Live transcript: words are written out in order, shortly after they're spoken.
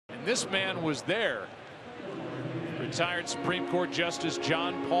And this man was there. Retired Supreme Court Justice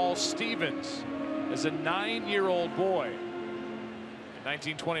John Paul Stevens as a 9-year-old boy. In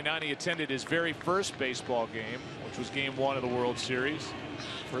 1929, he attended his very first baseball game, which was Game 1 of the World Series.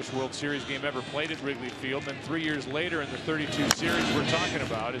 First World Series game ever played at Wrigley Field. Then 3 years later in the 32 series we're talking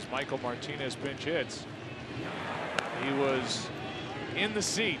about, as Michael Martinez pinch hits, he was in the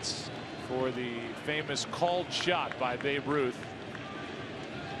seats for the famous called shot by Babe Ruth.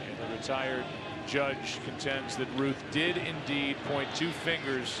 And the retired judge contends that Ruth did indeed point 2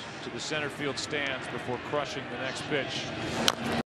 fingers to the center field stands before crushing the next pitch.